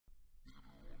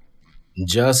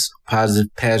Just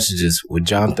Positive Passages with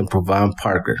Jonathan Provine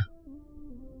Parker.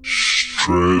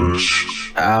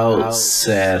 Stretch Out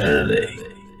Saturday.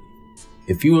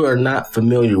 If you are not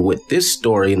familiar with this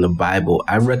story in the Bible,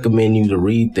 I recommend you to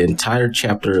read the entire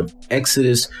chapter of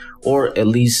Exodus, or at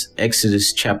least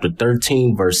Exodus chapter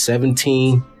 13, verse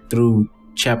 17 through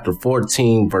chapter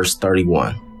 14, verse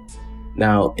 31.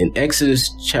 Now, in Exodus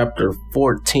chapter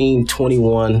 14,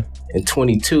 21 and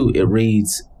 22, it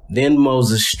reads, "Then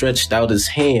Moses stretched out his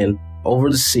hand over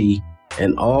the sea,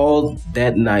 and all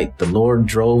that night the Lord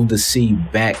drove the sea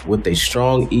back with a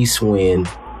strong east wind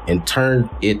and turned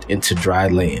it into dry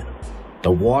land.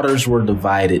 The waters were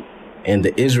divided, and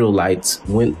the Israelites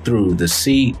went through the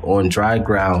sea on dry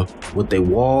ground with a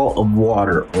wall of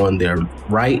water on their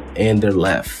right and their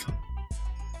left."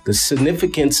 The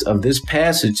significance of this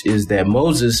passage is that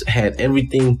Moses had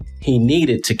everything he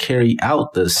needed to carry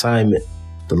out the assignment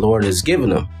the Lord has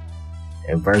given him.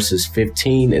 In verses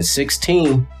 15 and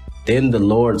 16, then the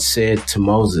Lord said to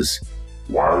Moses,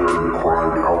 "Why are you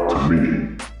crying out to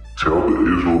me? Tell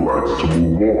the Israelites to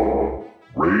move on.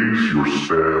 Raise your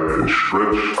staff and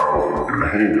stretch out your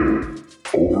hand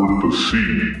over the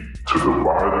sea to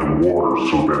divide the water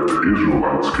so that the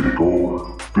Israelites can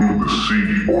go through the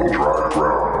sea on dry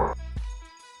ground."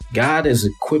 God has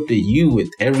equipped you with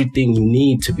everything you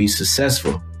need to be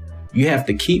successful. You have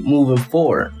to keep moving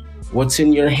forward. What's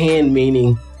in your hand,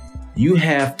 meaning you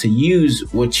have to use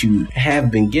what you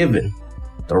have been given.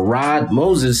 The rod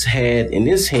Moses had in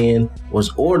his hand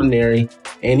was ordinary,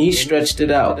 and he stretched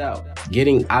it out.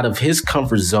 Getting out of his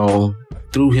comfort zone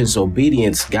through his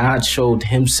obedience, God showed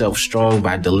himself strong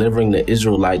by delivering the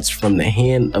Israelites from the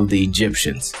hand of the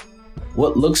Egyptians.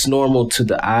 What looks normal to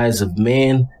the eyes of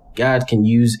man, God can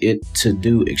use it to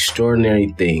do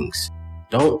extraordinary things.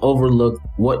 Don't overlook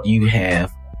what you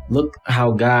have. Look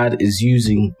how God is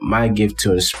using my gift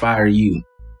to inspire you.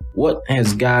 What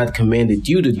has God commanded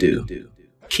you to do?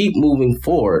 Keep moving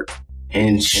forward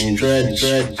and stretch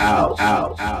out.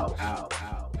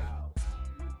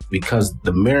 Because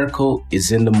the miracle is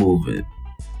in the movement.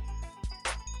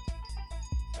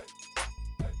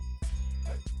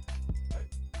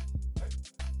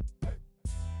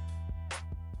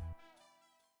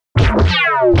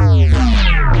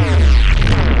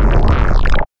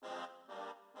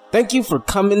 Thank you for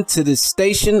coming to this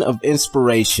station of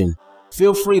inspiration.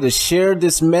 Feel free to share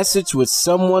this message with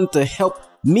someone to help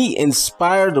me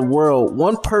inspire the world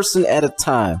one person at a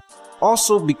time.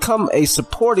 Also, become a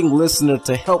supporting listener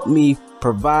to help me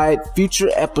provide future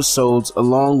episodes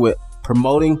along with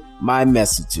promoting my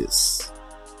messages.